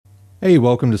Hey,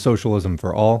 welcome to Socialism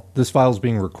for All. This file is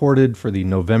being recorded for the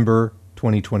November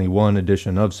 2021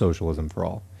 edition of Socialism for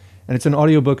All. And it's an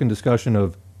audiobook and discussion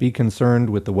of Be Concerned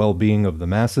with the Well-Being of the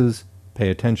Masses, Pay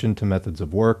Attention to Methods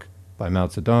of Work by Mao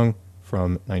Zedong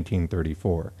from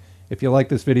 1934. If you like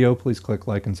this video, please click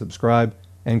like and subscribe,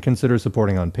 and consider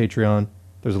supporting on Patreon.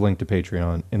 There's a link to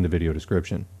Patreon in the video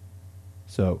description.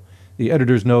 So, the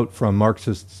editor's note from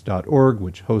Marxists.org,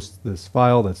 which hosts this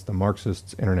file, that's the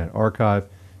Marxists Internet Archive,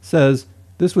 says,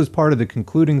 this was part of the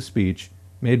concluding speech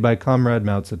made by Comrade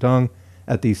Mao Zedong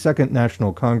at the Second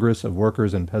National Congress of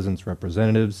Workers and Peasants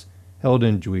Representatives, held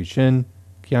in Juishin,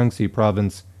 Jiangxi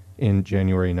Province, in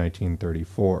January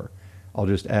 1934. I'll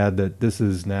just add that this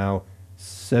is now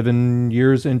 7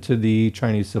 years into the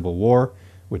Chinese Civil War,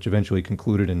 which eventually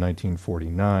concluded in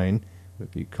 1949,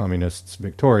 with the communists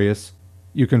victorious.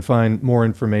 You can find more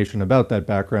information about that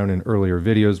background in earlier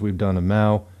videos we've done of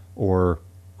Mao, or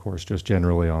of course, just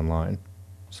generally online.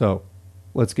 So,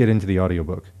 let's get into the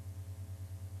audiobook.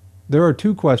 There are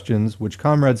two questions which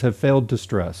comrades have failed to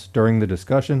stress during the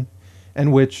discussion,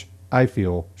 and which, I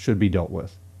feel, should be dealt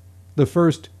with. The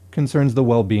first concerns the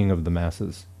well-being of the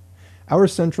masses. Our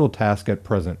central task at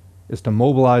present is to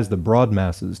mobilize the broad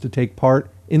masses to take part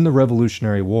in the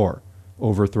Revolutionary War,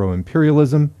 overthrow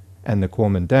imperialism and the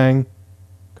Kuomintang,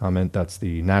 comment that's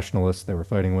the nationalists they were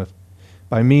fighting with,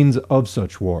 by means of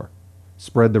such war,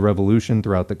 spread the revolution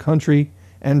throughout the country,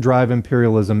 and drive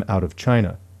imperialism out of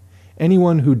China.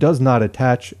 Anyone who does not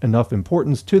attach enough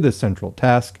importance to this central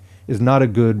task is not a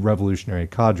good revolutionary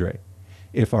cadre.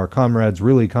 If our comrades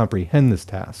really comprehend this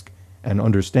task, and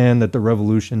understand that the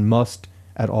revolution must,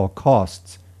 at all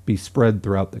costs, be spread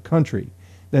throughout the country,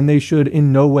 then they should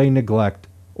in no way neglect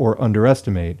or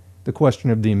underestimate the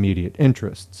question of the immediate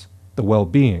interests, the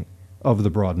well-being of the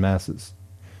broad masses.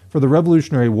 For the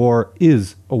Revolutionary War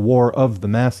is a war of the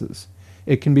masses.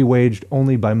 It can be waged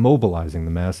only by mobilizing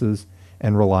the masses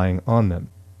and relying on them.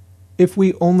 If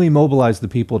we only mobilize the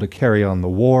people to carry on the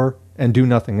war and do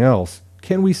nothing else,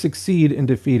 can we succeed in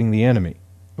defeating the enemy?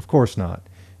 Of course not.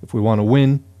 If we want to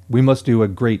win, we must do a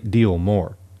great deal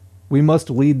more. We must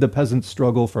lead the peasants'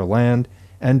 struggle for land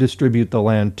and distribute the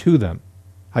land to them,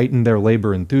 heighten their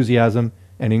labor enthusiasm,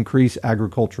 and increase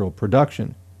agricultural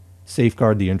production,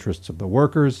 safeguard the interests of the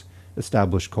workers,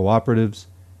 establish cooperatives,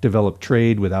 develop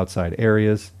trade with outside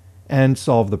areas, and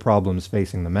solve the problems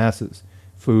facing the masses: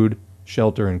 food,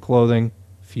 shelter and clothing,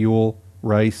 fuel,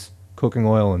 rice, cooking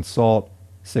oil and salt,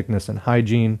 sickness and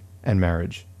hygiene, and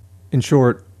marriage. In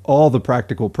short, all the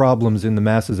practical problems in the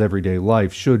masses' everyday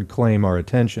life should claim our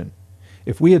attention.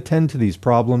 If we attend to these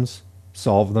problems,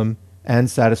 solve them, and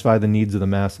satisfy the needs of the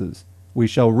masses, we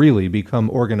shall really become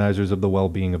organizers of the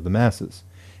well-being of the masses,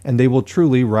 and they will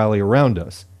truly rally around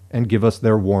us and give us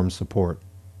their warm support.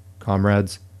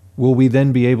 Comrades, will we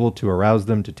then be able to arouse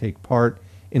them to take part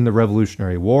in the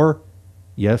Revolutionary War?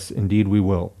 Yes, indeed we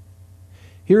will.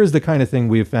 Here is the kind of thing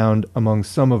we have found among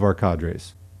some of our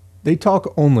cadres. They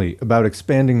talk only about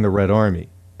expanding the Red Army,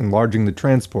 enlarging the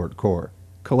Transport Corps,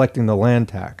 collecting the land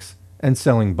tax, and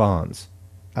selling bonds.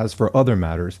 As for other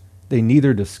matters, they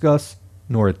neither discuss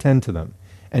nor attend to them,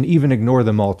 and even ignore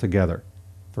them altogether.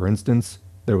 For instance,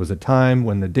 there was a time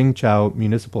when the Dingqiao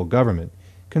municipal government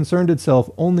concerned itself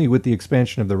only with the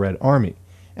expansion of the Red Army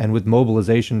and with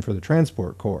mobilization for the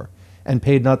Transport Corps, and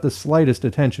paid not the slightest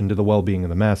attention to the well-being of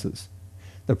the masses.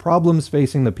 The problems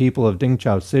facing the people of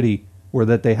Dingqiao City were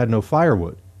that they had no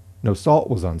firewood, no salt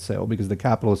was on sale because the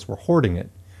capitalists were hoarding it,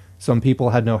 some people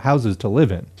had no houses to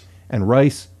live in, and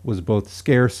rice was both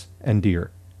scarce and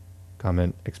dear.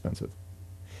 Comment expensive.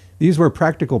 These were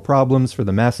practical problems for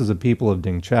the masses of people of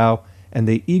Dingqiao, and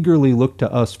they eagerly looked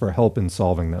to us for help in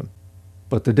solving them.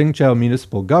 But the Dingqiao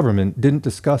municipal government didn't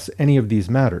discuss any of these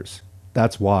matters.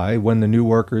 That's why, when the new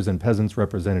Workers and Peasants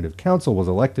Representative Council was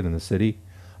elected in the city,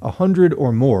 100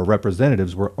 or more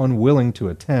representatives were unwilling to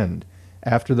attend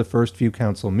after the first few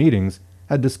council meetings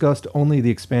had discussed only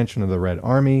the expansion of the Red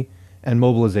Army and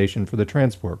mobilization for the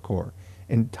Transport Corps,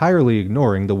 entirely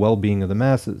ignoring the well-being of the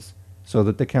masses, so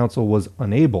that the council was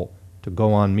unable to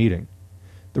go on meeting.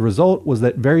 The result was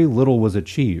that very little was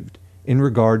achieved in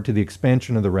regard to the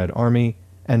expansion of the Red Army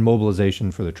and mobilization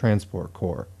for the Transport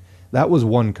Corps. That was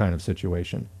one kind of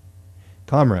situation.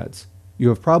 Comrades, you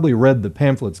have probably read the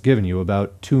pamphlets given you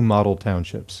about 2 model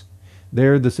townships.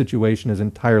 There the situation is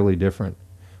entirely different.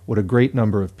 What a great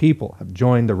number of people have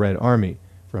joined the Red Army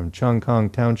from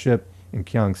Changkang Township in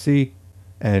Jiangxi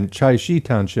and Chaishi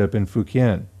Township in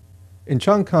Fujian. In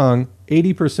Changkang,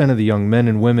 80% of the young men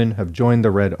and women have joined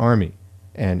the Red Army,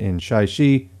 and in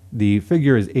Chaishi, the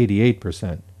figure is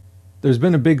 88%. There's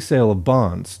been a big sale of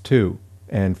bonds, too,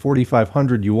 and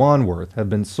 4,500 yuan worth have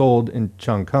been sold in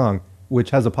Changkang,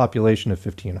 which has a population of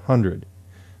 1,500.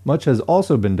 Much has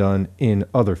also been done in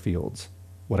other fields.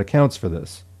 What accounts for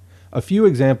this? A few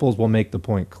examples will make the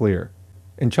point clear.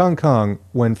 In Changkang,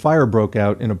 when fire broke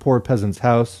out in a poor peasant's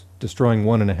house, destroying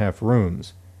 1.5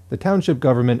 rooms, the township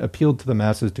government appealed to the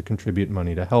masses to contribute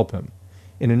money to help him.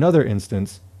 In another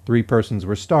instance, 3 persons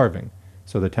were starving,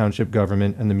 so the township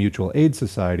government and the Mutual Aid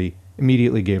Society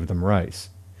immediately gave them rice.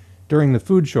 During the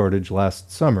food shortage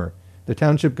last summer, the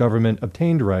township government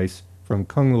obtained rice from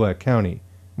Konglue County,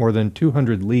 more than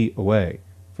 200 li away,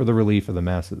 for the relief of the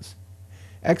masses.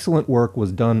 Excellent work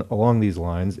was done along these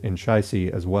lines in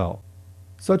Shaixi as well.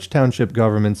 Such township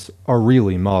governments are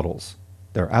really models.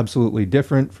 They're absolutely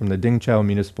different from the Dingqiao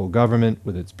municipal government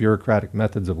with its bureaucratic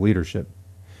methods of leadership.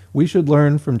 We should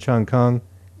learn from Changkang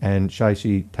and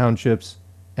Shaixi townships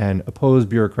and oppose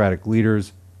bureaucratic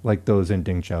leaders like those in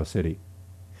Dingqiao City.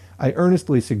 I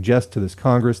earnestly suggest to this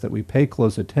Congress that we pay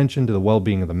close attention to the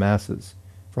well-being of the masses,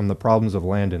 from the problems of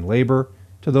land and labor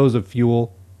to those of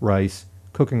fuel, rice,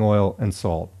 cooking oil, and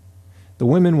salt. The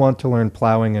women want to learn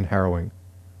plowing and harrowing.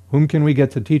 Whom can we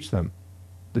get to teach them?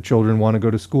 The children want to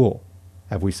go to school.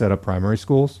 Have we set up primary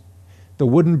schools? The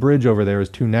wooden bridge over there is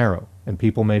too narrow, and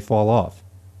people may fall off.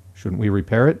 Shouldn't we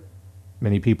repair it?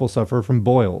 Many people suffer from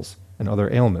boils and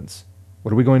other ailments.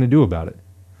 What are we going to do about it?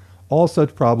 All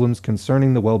such problems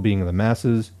concerning the well-being of the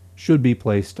masses should be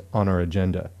placed on our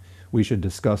agenda. We should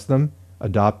discuss them,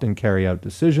 adopt and carry out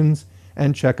decisions,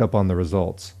 and check up on the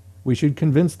results. We should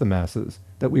convince the masses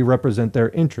that we represent their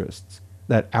interests,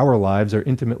 that our lives are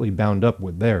intimately bound up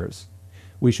with theirs.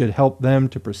 We should help them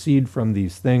to proceed from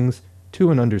these things to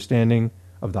an understanding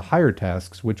of the higher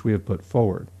tasks which we have put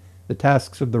forward, the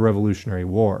tasks of the Revolutionary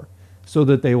War, so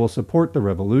that they will support the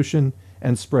revolution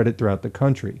and spread it throughout the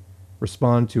country,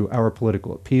 respond to our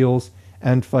political appeals,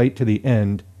 and fight to the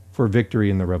end for victory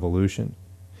in the revolution.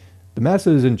 The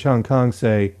masses in Changkang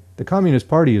say, the Communist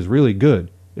Party is really good.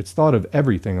 It's thought of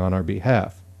everything on our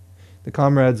behalf. The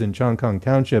comrades in Changkang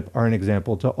Township are an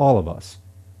example to all of us.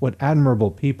 What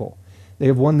admirable people. They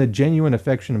have won the genuine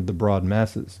affection of the broad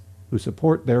masses, who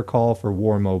support their call for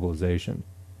war mobilization.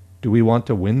 Do we want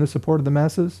to win the support of the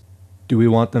masses? Do we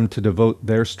want them to devote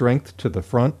their strength to the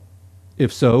front?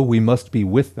 If so, we must be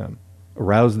with them,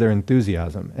 arouse their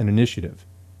enthusiasm and initiative,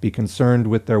 be concerned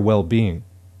with their well-being,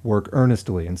 work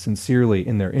earnestly and sincerely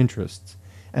in their interests,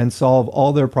 and solve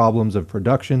all their problems of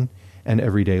production and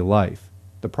everyday life,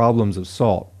 the problems of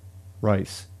salt,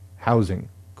 rice, housing,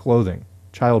 clothing,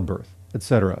 childbirth,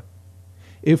 etc.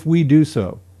 If we do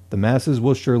so, the masses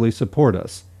will surely support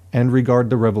us and regard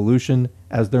the revolution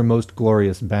as their most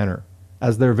glorious banner,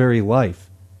 as their very life.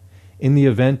 In the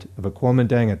event of a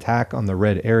Kuomintang attack on the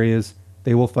red areas,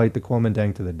 they will fight the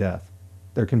Kuomintang to the death.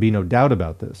 There can be no doubt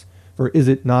about this, for is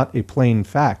it not a plain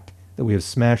fact that we have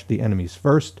smashed the enemy's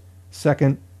first,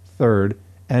 second, third,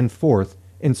 and fourth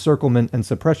encirclement and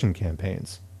suppression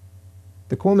campaigns?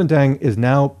 The Kuomintang is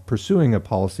now pursuing a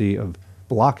policy of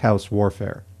blockhouse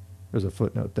warfare. There's a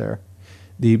footnote there.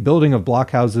 The building of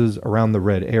blockhouses around the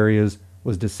red areas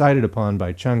was decided upon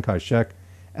by Chiang Kai-shek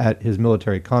at his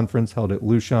military conference held at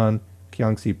Lushan,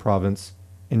 Jiangxi province,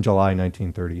 in July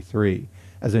 1933,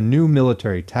 as a new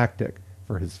military tactic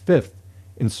for his fifth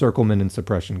encirclement and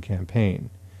suppression campaign.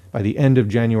 By the end of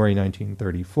January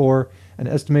 1934, an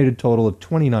estimated total of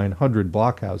 2,900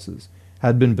 blockhouses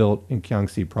had been built in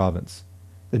Jiangxi province.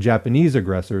 The Japanese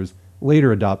aggressors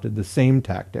later adopted the same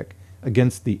tactic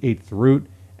against the 8th Route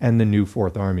and the new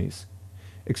Fourth Armies.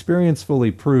 Experience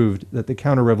fully proved that the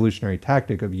counter-revolutionary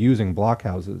tactic of using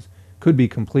blockhouses could be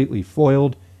completely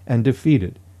foiled and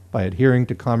defeated by adhering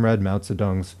to Comrade Mao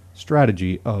Zedong's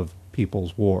strategy of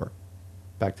People's War.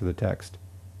 Back to the text.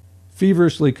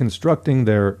 Feverishly constructing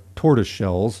their tortoise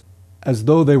shells as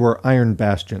though they were iron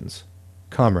bastions.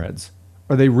 Comrades,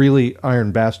 are they really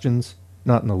iron bastions?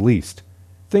 Not in the least.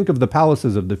 Think of the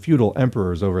palaces of the feudal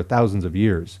emperors over thousands of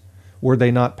years. Were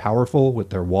they not powerful with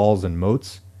their walls and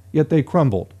moats? Yet they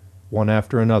crumbled, one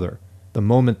after another, the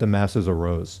moment the masses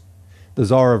arose. The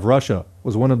Tsar of Russia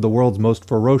was one of the world's most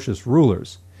ferocious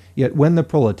rulers, yet when the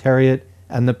proletariat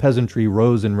and the peasantry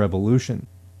rose in revolution,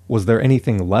 was there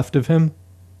anything left of him?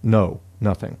 No,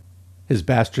 nothing. His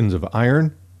bastions of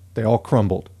iron, they all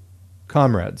crumbled.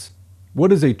 Comrades,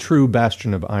 what is a true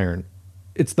bastion of iron?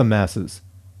 It's the masses,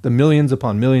 the millions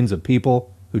upon millions of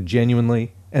people who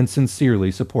genuinely and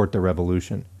sincerely support the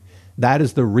revolution. That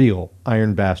is the real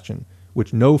iron bastion,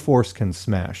 which no force can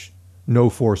smash, no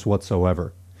force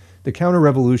whatsoever. The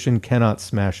counter-revolution cannot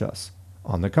smash us.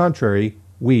 On the contrary,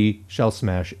 we shall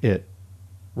smash it.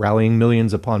 Rallying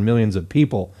millions upon millions of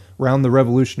people round the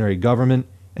revolutionary government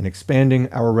and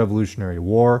expanding our revolutionary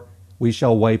war, we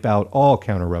shall wipe out all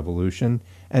counter-revolution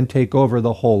and take over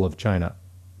the whole of China.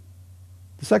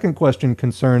 The second question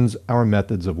concerns our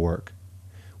methods of work.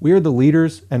 We are the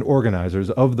leaders and organizers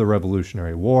of the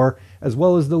Revolutionary War, as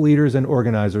well as the leaders and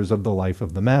organizers of the life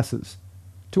of the masses.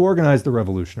 To organize the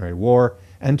Revolutionary War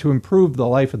and to improve the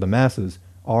life of the masses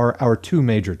are our two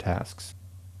major tasks.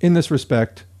 In this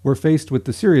respect, we're faced with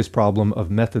the serious problem of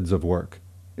methods of work.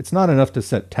 It's not enough to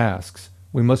set tasks.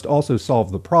 We must also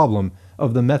solve the problem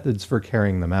of the methods for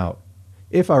carrying them out.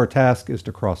 If our task is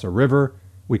to cross a river,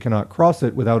 we cannot cross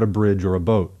it without a bridge or a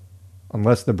boat.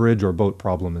 Unless the bridge or boat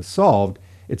problem is solved,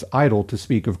 it's idle to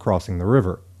speak of crossing the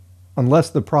river. Unless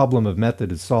the problem of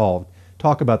method is solved,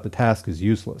 talk about the task is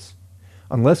useless.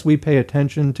 Unless we pay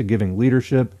attention to giving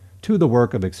leadership to the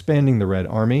work of expanding the Red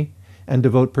Army and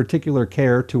devote particular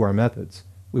care to our methods,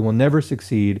 we will never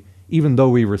succeed even though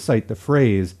we recite the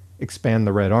phrase, expand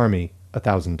the Red Army,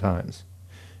 1,000 times.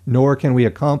 Nor can we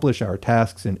accomplish our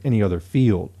tasks in any other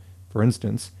field, for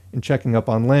instance, in checking up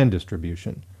on land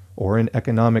distribution, or in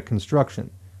economic construction,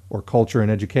 or culture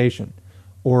and education,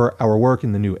 or our work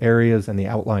in the new areas and the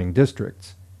outlying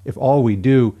districts, if all we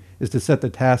do is to set the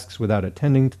tasks without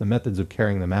attending to the methods of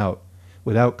carrying them out,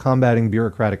 without combating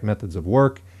bureaucratic methods of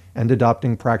work and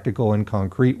adopting practical and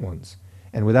concrete ones,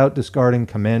 and without discarding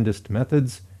commandist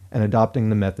methods and adopting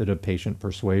the method of patient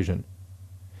persuasion.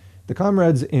 The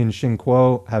comrades in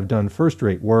Xinguo have done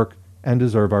first-rate work and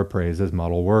deserve our praise as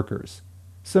model workers.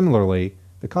 Similarly,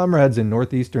 the comrades in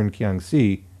northeastern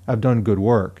Jiangxi have done good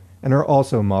work and are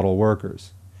also model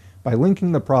workers. By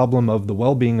linking the problem of the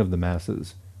well-being of the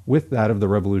masses with that of the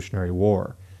Revolutionary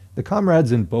War, the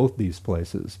comrades in both these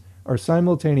places are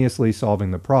simultaneously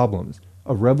solving the problems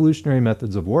of revolutionary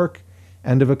methods of work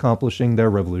and of accomplishing their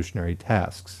revolutionary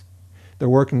tasks. They're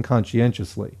working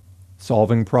conscientiously,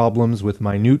 solving problems with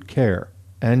minute care,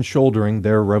 and shouldering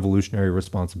their revolutionary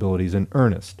responsibilities in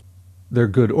earnest. They're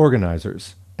good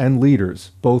organizers and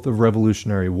leaders both of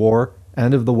revolutionary war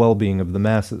and of the well-being of the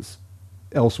masses.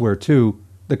 Elsewhere, too,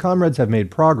 the comrades have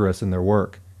made progress in their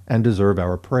work and deserve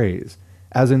our praise,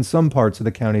 as in some parts of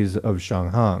the counties of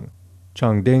Shanghang,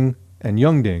 Changding, and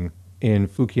Yongding in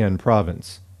Fujian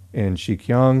Province, in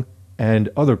Xiqiang, and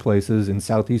other places in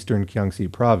southeastern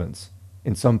Jiangxi Province,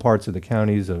 in some parts of the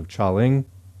counties of Chaling,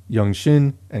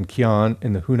 Yongxin, and Qian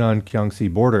in the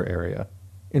Hunan-Jiangxi border area,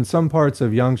 in some parts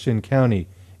of Yangxin County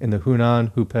in the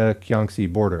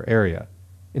Hunan-Hubei-Jiangxi border area,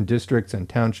 in districts and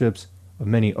townships of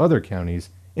many other counties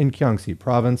in Jiangxi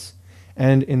Province,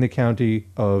 and in the county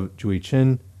of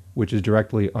Juiqin, which is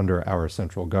directly under our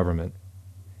central government.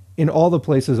 In all the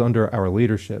places under our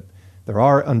leadership, there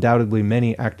are undoubtedly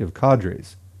many active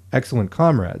cadres, excellent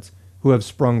comrades, who have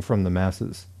sprung from the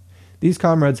masses. These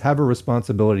comrades have a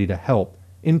responsibility to help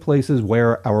in places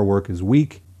where our work is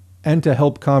weak, and to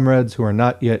help comrades who are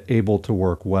not yet able to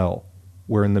work well.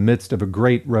 We're in the midst of a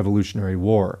great revolutionary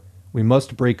war. We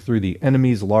must break through the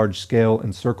enemy's large-scale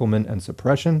encirclement and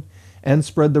suppression, and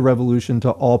spread the revolution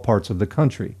to all parts of the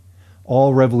country.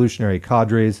 All revolutionary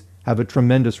cadres have a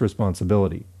tremendous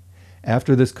responsibility.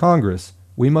 After this Congress,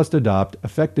 we must adopt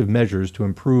effective measures to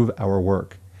improve our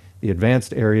work. The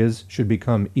advanced areas should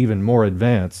become even more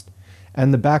advanced,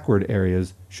 and the backward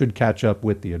areas should catch up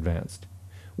with the advanced.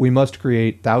 We must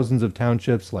create thousands of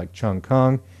townships like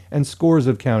Changkang and scores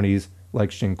of counties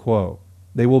like Xinguo.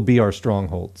 They will be our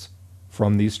strongholds.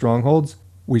 From these strongholds,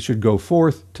 we should go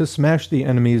forth to smash the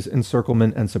enemy's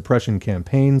encirclement and suppression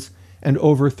campaigns and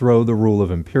overthrow the rule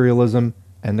of imperialism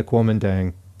and the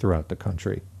Kuomintang throughout the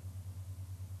country.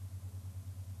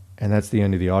 And that's the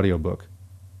end of the audiobook.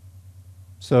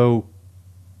 So,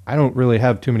 I don't really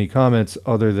have too many comments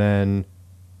other than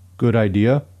good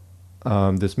idea.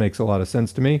 This makes a lot of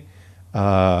sense to me.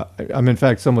 I'm in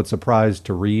fact somewhat surprised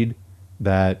to read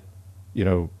that,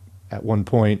 at one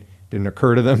point didn't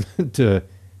occur to them to,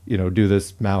 do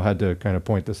this. Mao had to kind of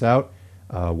point this out.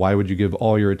 Why would you give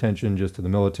all your attention just to the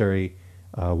military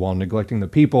while neglecting the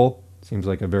people? Seems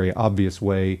like a very obvious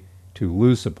way to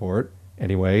lose support.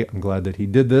 Anyway, I'm glad that he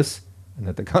did this and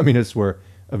that the communists were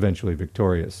eventually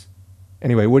victorious.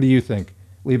 Anyway, what do you think?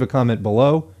 Leave a comment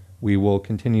below. We will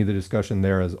continue the discussion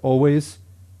there as always.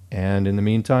 And in the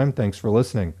meantime, thanks for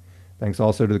listening. Thanks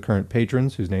also to the current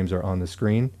patrons whose names are on the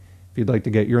screen. If you'd like to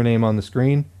get your name on the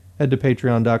screen, head to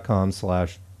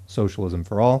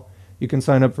patreon.com/socialismforall. You can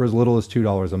sign up for as little as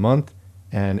 $2 a month,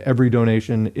 and every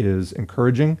donation is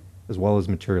encouraging as well as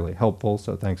materially helpful,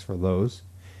 so thanks for those.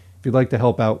 If you'd like to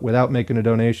help out without making a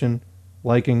donation,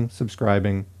 liking,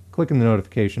 subscribing, clicking the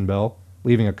notification bell,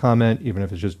 leaving a comment, even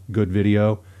if it's just good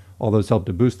video, all those help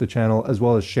to boost the channel, as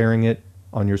well as sharing it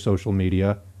on your social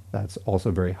media. That's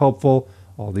also very helpful.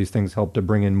 All these things help to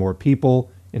bring in more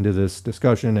people into this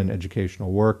discussion and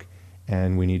educational work,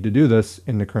 and we need to do this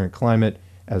in the current climate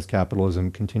as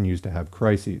capitalism continues to have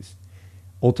crises.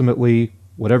 Ultimately,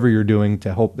 whatever you're doing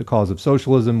to help the cause of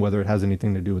socialism, whether it has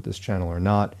anything to do with this channel or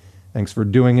not, thanks for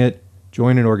doing it.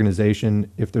 Join an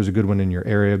organization if there's a good one in your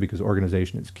area, because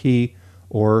organization is key.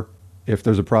 Or if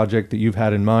there's a project that you've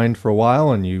had in mind for a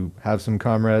while and you have some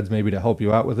comrades maybe to help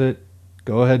you out with it,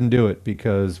 go ahead and do it,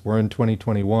 because we're in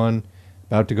 2021,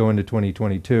 about to go into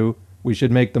 2022. We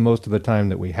should make the most of the time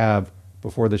that we have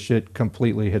before the shit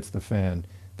completely hits the fan.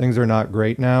 Things are not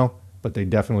great now, but they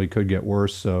definitely could get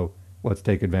worse, so let's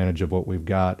take advantage of what we've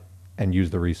got and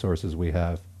use the resources we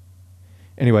have.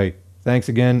 Anyway, thanks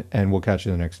again, and we'll catch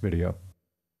you in the next video.